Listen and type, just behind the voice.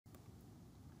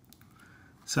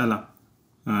ሰላም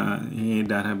ይሄ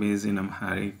ዳታቤዝ in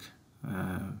Amharic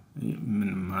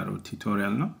የምንማረው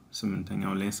ቱቶሪያል ነው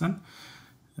 8ኛው ሌሰን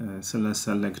ስለ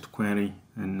select query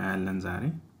እናያለን ዛሬ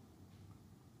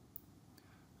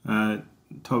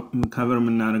ከቨር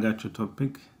የምናደርጋቸው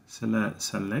ቶፒክ ስለ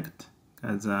select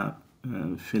ከዛ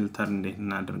ፊልተር እንዴት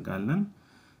እናደርጋለን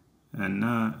እና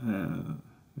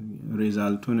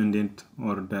ሪዛልቱን እንዴት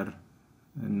ኦርደር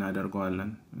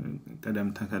እናደርጋለን ቀደም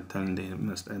ተከተል እንዴት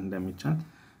መስጠት እንደሚቻል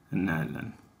እናያለን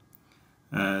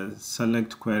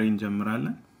select query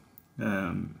እንጀምራለን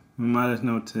ማለት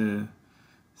ነው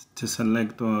to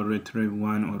select or retrieve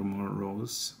one or more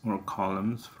rows or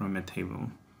columns from a table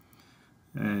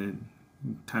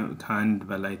kind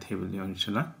በላይ ቴብል ሊሆን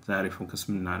ይችላል ዛሬ ፎከስ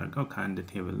የምናደርገው ከአንድ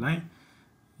ቴብል ላይ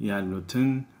ያሉትን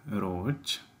ሮዎች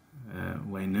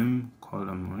ወይንም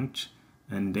ኮለሞች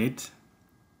እንዴት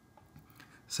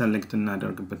select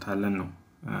እናደርግበታለን ነው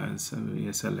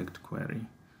የselect query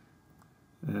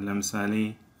ለምሳሌ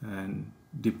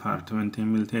ዲፓርትመንት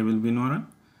የሚል ቴብል ቢኖረን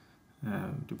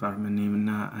ዲፓርትመንት ኔም እና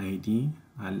አይዲ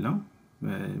አለው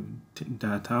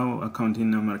ዳታው አካውንቲንግ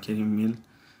እና ማርኬቲንግ የሚል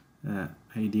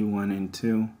አይዲ 1 and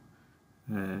 2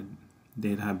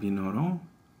 ዴታ ቢኖረው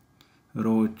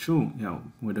ሮዎቹ ያው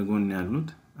ወደ ጎን ያሉት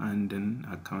አንድን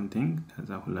አካውንቲንግ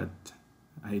ከዛ ሁለት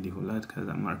አይዲ ሁለት ከዛ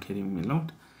ማርኬቲንግ የሚለው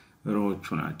ሮዎቹ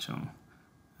ናቸው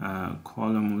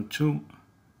ኮለሞቹ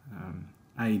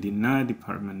ID እና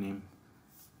DepartmentName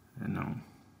ነው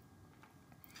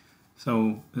so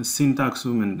syntaxu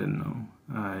ምንድነው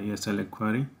የselect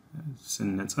query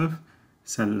ስንጽፍ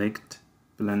select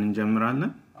ብለን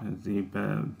እንጀምራለን እዚህ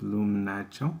በብሉ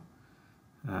ምናቸው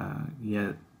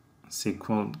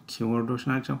የSQL keywords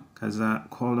ናቸው ከዛ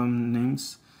column names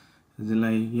እዚህ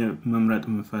ላይ መምረጥ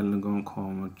የምፈልገውን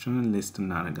ኮለሞችን ሊስት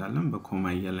እናደርጋለን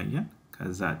በኮማ እየለየን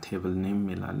ከዛ table name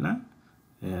ይላል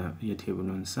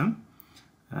የቴብሉን ስም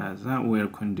za where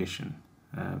condition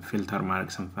filter ማድረግ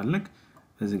ስንፈልግ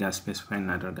እዚህ ጋር ስፔሲፋይ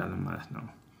እናደርጋለን ማለት ነው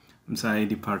ለምሳሌ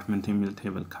ዲፓርትመንት የሚል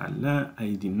ቴብል ካለ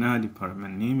አይዲ እና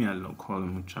ዲፓርትመንት ኔም ያለው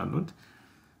ኮለሞች አሉት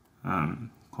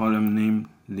ኮለም ኔም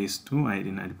ሊስቱ አይዲ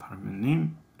እና ዲፓርትመንት ኔም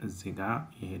እዚህ ጋር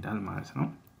ይሄዳል ማለት ነው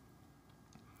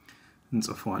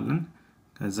እንጽፈዋለን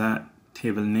ከዛ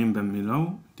ቴብል ኔም በሚለው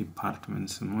ዲፓርትመንት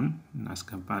ስሙን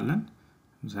እናስገባለን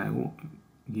ዛው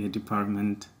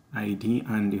የዲፓርትመንት ID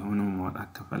አንድ የሆነው ማውጣት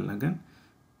ከፈለገን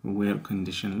where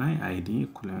condition ላይ ID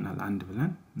እኩል ይሆናል አንድ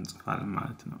ብለን እንጽፋለን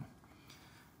ማለት ነው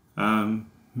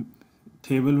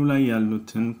ቴብሉ ላይ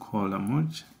ያሉትን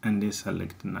ኮለሞች እንዴት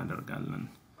select እናደርጋለን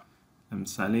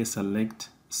ለምሳሌ select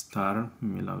star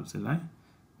የሚለው እዚህ ላይ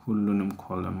ሁሉንም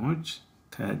ኮለሞች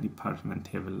ከዲፓርትመንት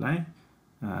ቴብል ላይ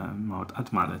ማውጣት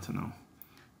ማለት ነው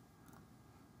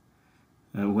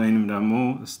ወይንም ደግሞ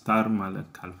star ማለት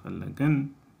ካልፈለገን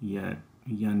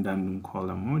እያንዳንዱን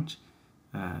ኮለሞች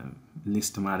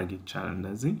ሊስት ማድረግ ይቻላል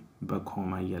እንደዚህ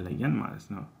በኮማ እየለየን ማለት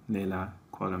ነው ሌላ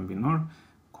ኮለም ቢኖር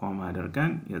ኮማ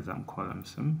አድርገን የዛም ኮለም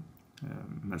ስም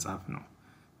መጻፍ ነው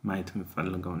ማየት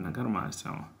የምፈልገው ነገር ማለት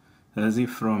ነው ስለዚህ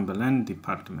from ብለን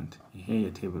ዲፓርትመንት ይሄ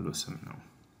የቴብሉ ስም ነው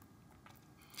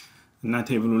እና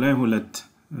ቴብሉ ላይ ሁለት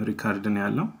ሪካርድ ነው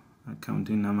ያለው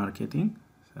አካውንቲንግ እና ማርኬቲንግ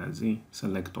ስለዚህ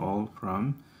select all from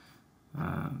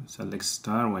select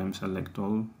star ወይም select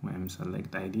all ወይም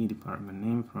select ID department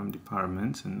name from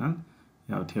departments እና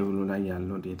ያው ቴብሉ ላይ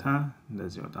ያለው ዴታ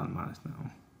እንደዚህ ይወጣል ማለት ነው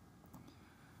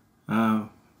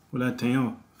ሁለተኛው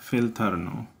ፊልተር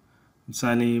ነው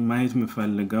ምሳሌ ማየት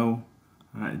የምፈልገው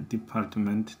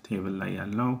ዲፓርትመንት ቴብል ላይ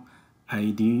ያለው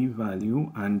ID value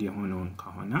አንድ የሆነውን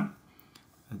ከሆነ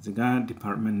እዚህ ጋር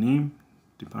department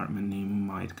name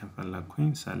ማየት ከፈለኩኝ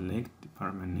select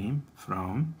department name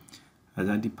from as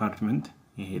a department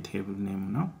ይሄ table name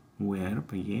ነው where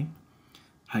በየ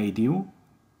አይዲው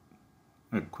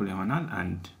እኩል ይሆናል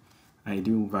and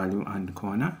አይዲው value አንድ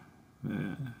ከሆነ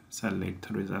select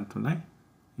result ላይ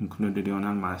included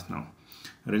ይሆናል ማለት ነው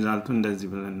ሪዛልቱ እንደዚህ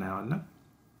ብለን እናያለን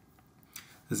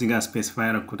እዚህ ጋር ስፔሲፋይ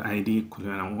አድርጉት አይዲ እኩል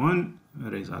ይሆናል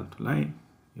ሪዛልቱ ላይ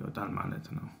ይወጣል ማለት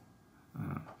ነው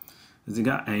እዚህ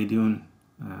ጋር አይዲውን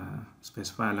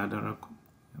ስፔሲፋይ አላደረኩም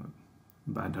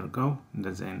ባደርገው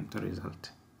እንደዚህ አይነት ሪዛልት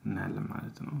እናያለን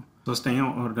ማለት ነው ሶስተኛው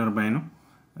ኦርደር ባይ ነው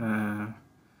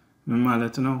ምን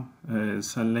ማለት ነው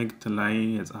select ላይ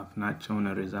የጻፍናቸውን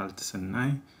ሪዛልት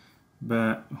ስናይ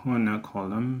በሆነ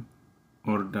ኮለም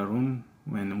ኦርደሩን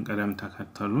ወይንም ቀደም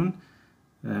ተከተሉን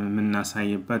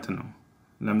ምናሳይበት ነው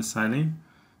ለምሳሌ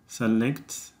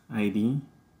select ID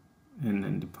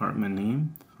and department name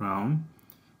from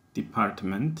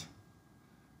department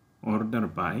order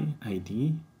by ID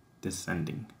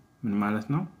descending ምን ማለት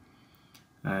ነው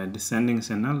descending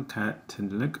ስንል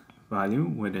ከትልቅ value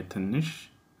ወደ ትንሽ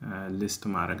ሊስት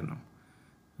ማድረግ ነው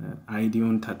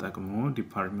አይዲውን ተጠቅሞ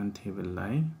ዲፓርትመንት ቴብል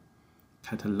ላይ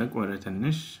ከትልቅ ወደ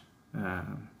ትንሽ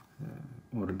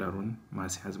ኦርደሩን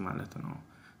ማስያዝ ማለት ነው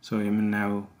ሶ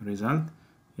የምናየው ሪዛልት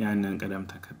ያንን ቀደም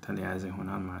ተከተል ያዘ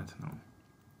ይሆናል ማለት ነው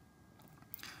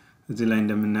እዚህ ላይ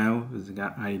እንደምናየው እዚህ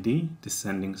ጋር አይዲ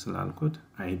ዲሰንዲንግ ስላልኩት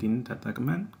አይዲን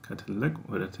ተጠቅመን ከትልቅ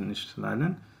ወደ ትንሽ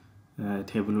ስላለን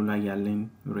ቴብሉ ላይ ያለኝ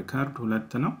ሪካርድ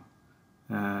 2 ነው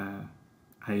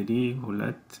አይዲ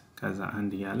 2 ከዛ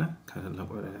አንድ ያለ ከትልቅ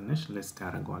ወደ ትንሽ ሊስት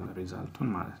ያደርጋል ሪዛልቱን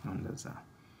ማለት ነው እንደዛ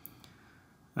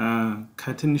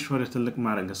ከትንሽ ወደ ትልቅ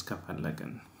ማድረግ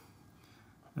እስከፈለግን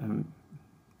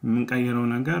ምን ቀይረው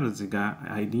ነገር እዚህ ጋር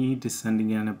አይዲ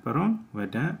ዲሰንዲንግ የነበረውን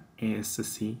ወደ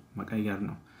ASC መቀየር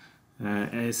ነው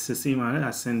ASC ማለት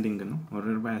ascending ነው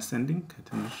order by ascending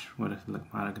ከትንሽ ወደ ትልቅ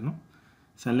ማድረግ ነው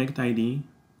select ID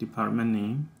department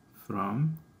name from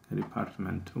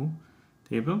department to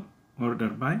table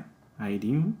order by ID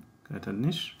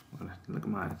ከትንሽ ወደ ትልቅ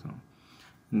ማለት ነው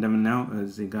እንደምናየው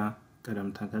እዚህ ጋር ቀደም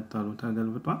ተከተሉ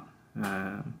ተገልብጧል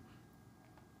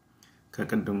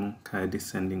ከቀደሙ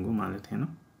ከዲሰንዲንጉ ማለት ነው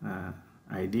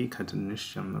አይዲ ከትንሽ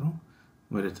ጀምሮ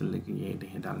ወደ ትልቅ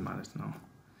ይሄዳል ማለት ነው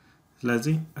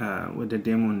ስለዚህ ወደ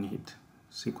ዴሞ እንሂድ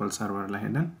SQL ሰርቨር ላይ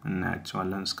ሄደን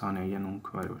እናያቸዋለን እስካሁን ያየነው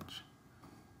ኩዌሪዎች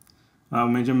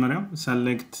መጀመሪያው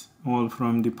select all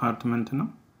from department ነው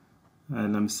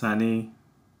ለምሳሌ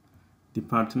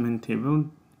department table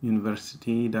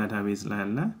university database ላይ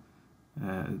አለ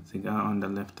እዚህ ጋር on the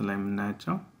left ላይ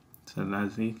የምናያቸው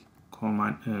ስለዚህ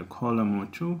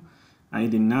ኮለሞቹ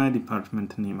ID እና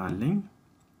department name አለኝ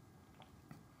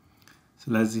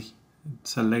ስለዚህ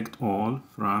select all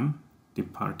from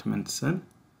department cell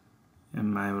and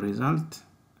my result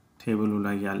table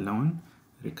ላይ ያለውን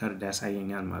ሪከርድ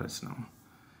ያሳየኛል ማለት ነው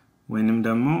ወይንም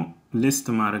ደግሞ ሊስት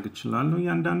ማድረግ ይችላል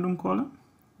እያንዳንዱን ኮለም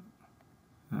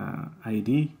ID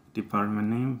department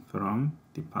name from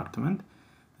department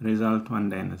result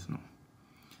አንድ አይነት ነው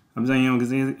አብዛኛው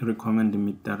ጊዜ ሪኮመንድ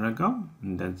የሚደረገው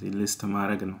እንደዚህ ሊስት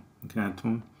ማድረግ ነው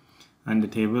ምክንያቱም አንድ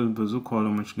ቴብል ብዙ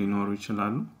ኮለሞች ሊኖሩ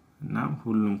ይችላሉ እና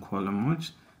ሁሉም ኮለሞች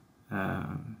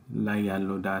ላይ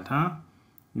ያለው ዳታ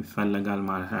ይፈልጋል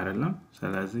ማለት አይደለም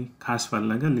ስለዚህ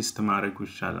ካስፈለገ ሊስት ማድረግ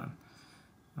ይችላል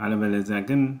አለበለዚያ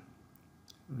ግን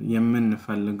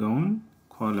የምንፈልገውን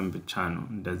ኮለም ብቻ ነው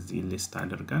እንደዚህ ሊስት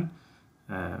አድርገን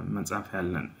መጻፍ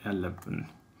ያለብን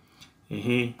ይሄ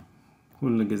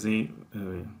ሁሉ ጊዜ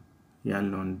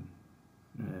ያለውን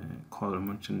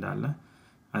ኮለሞች እንዳለ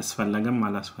አስፈልገም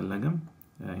አላስፈልገም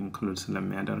ኢንክሉድ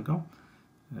ስለሚያደርገው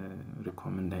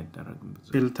ሪኮመንድ አይደረግም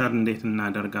ፊልተር እንዴት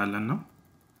እናደርጋለን ነው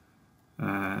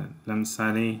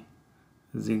ለምሳሌ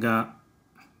እዚህ ጋር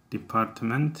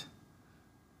ዲፓርትመንት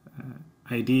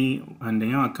አይዲ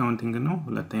አንደኛው አካውንቲንግ ነው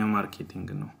ሁለተኛው ማርኬቲንግ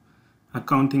ነው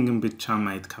አካውንቲንግን ብቻ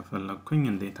ማየት ከፈለኩኝ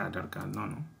እንዴት አደርጋለሁ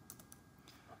ነው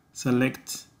select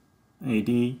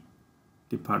ID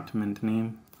department name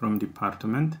from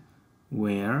department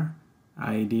where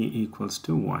ID equals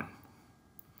to 1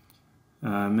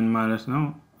 ምን ማለት ነው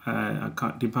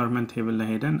ዲፓርትመንት ቴብል ላይ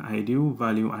ሄደን አይዲው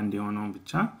ቫልዩ አንድ የሆነው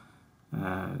ብቻ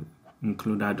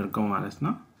ኢንክሉድ አድርገው ማለት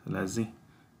ነው ስለዚህ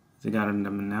እዚህ ጋር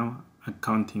እንደምናየው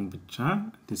አካውንቲንግ ብቻ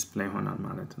ዲስፕሌይ ሆናል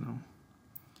ማለት ነው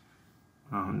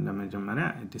አሁን ለመጀመሪያ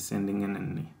ዲሴንዲንግ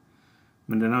እንኔ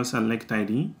ምንድነው select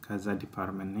ID ከዛ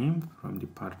department name from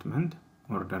department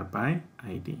order by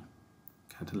ID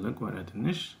ከትልቅ ወደ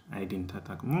ትንሽ አይዲን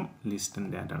ተጠቅሞ ሊስት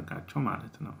እንዲያደርጋቸው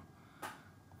ማለት ነው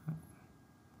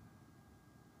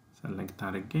select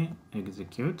አድርጌ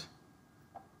execute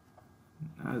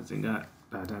እዚህ ጋር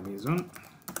ዳታቤዙን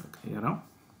ቀይረው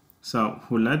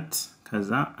ሁለት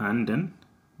ከዛ አንድን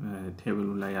ቴብሉ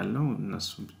ላይ ያለው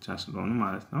እነሱ ብቻ ስለሆኑ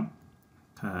ማለት ነው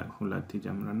ከሁለት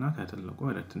ይጀምርና ከትልቁ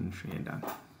ወደ ትንሹ ይሄዳል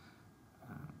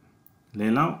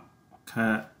ሌላው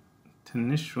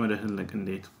ከትንሽ ወደ ትልቅ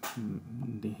እንዴት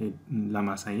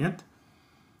ለማሳየት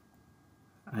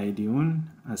አይዲውን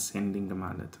ascending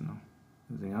ማለት ነው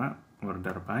እዚህ ጋር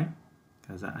order by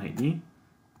ከዛ ID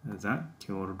ከዛ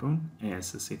ኪወርዱን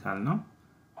ASC ካልነው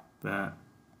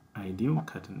በአይዲው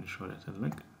ከትንሽ ወደ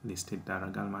ትልቅ ሊስት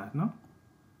ይደረጋል ማለት ነው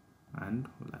 1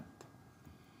 2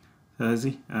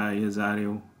 ስለዚህ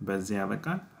የዛሬው በዚህ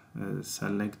ያበቃል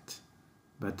select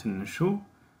በትንሹ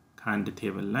ከአንድ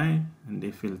ቴብል ላይ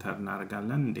እንዴት ፊልተር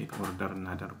እናደርጋለን እንዴት ኦርደር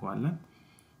እናደርጋለን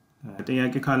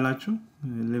ጥያቄ ካላችሁ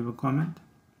leave a comment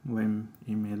ወይም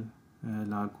ኢሜል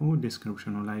ላኩ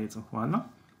ዲስክሪፕሽኑ ላይ ጽፏለሁ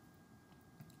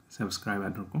ሰብስክራይብ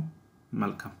አድርጉ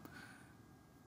መልካም